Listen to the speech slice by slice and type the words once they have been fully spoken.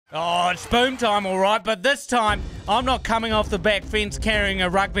Oh, it's boom time, all right, but this time I'm not coming off the back fence carrying a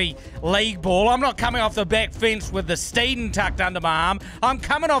rugby league ball. I'm not coming off the back fence with the Steeden tucked under my arm. I'm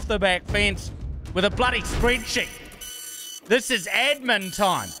coming off the back fence with a bloody spreadsheet. This is admin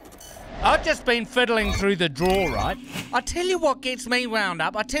time. I've just been fiddling through the draw, right? I tell you what gets me wound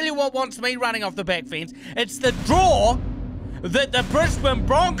up. I tell you what wants me running off the back fence. It's the draw that the Brisbane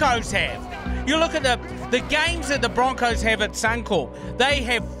Broncos have. You look at the games that the Broncos have at Suncorp. They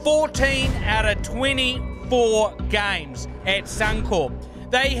have 14 out of 24 games at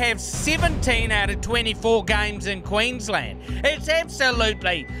Suncorp. They have 17 out of 24 games in Queensland. It's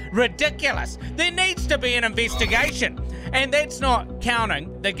absolutely ridiculous. There needs to be an investigation. And that's not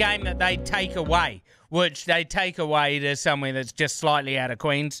counting the game that they take away, which they take away to somewhere that's just slightly out of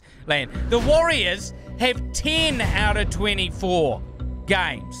Queensland. The Warriors have 10 out of 24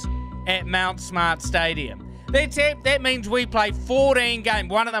 games at Mount Smart Stadium. That means we play 14 games.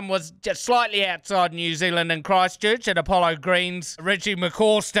 One of them was just slightly outside New Zealand in Christchurch at Apollo Green's Richie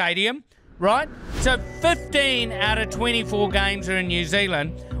McCaw Stadium, right? So 15 out of 24 games are in New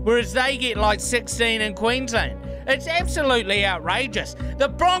Zealand, whereas they get like 16 in Queensland. It's absolutely outrageous. The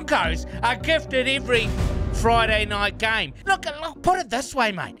Broncos are gifted every Friday night game. Look, put it this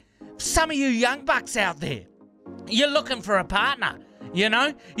way, mate. Some of you young bucks out there, you're looking for a partner. You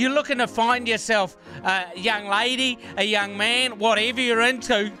know, you're looking to find yourself a young lady, a young man, whatever you're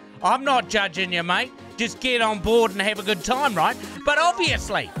into. I'm not judging you, mate. Just get on board and have a good time, right? But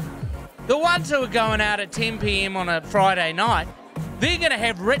obviously, the ones who are going out at 10 p.m. on a Friday night, they're going to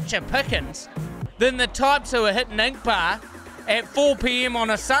have richer pickings than the types who are hitting Ink Bar at 4 p.m. on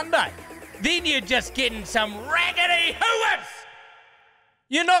a Sunday. Then you're just getting some raggedy hooers.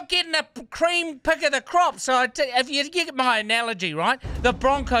 You're not getting a cream pick of the crop. So if you get my analogy, right? The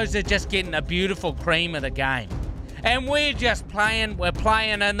Broncos are just getting a beautiful cream of the game. And we're just playing, we're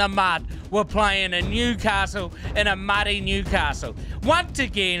playing in the mud. We're playing in Newcastle, in a muddy Newcastle. Once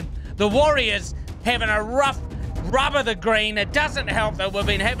again, the Warriors having a rough rub of the green. It doesn't help that we've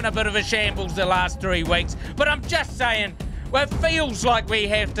been having a bit of a shambles the last 3 weeks. But I'm just saying, well, it feels like we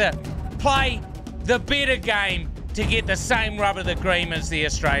have to play the better game to get the same rub of the green as the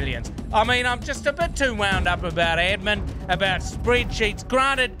Australians. I mean, I'm just a bit too wound up about admin, about spreadsheets.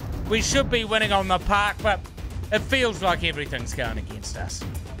 Granted, we should be winning on the park, but it feels like everything's going against us.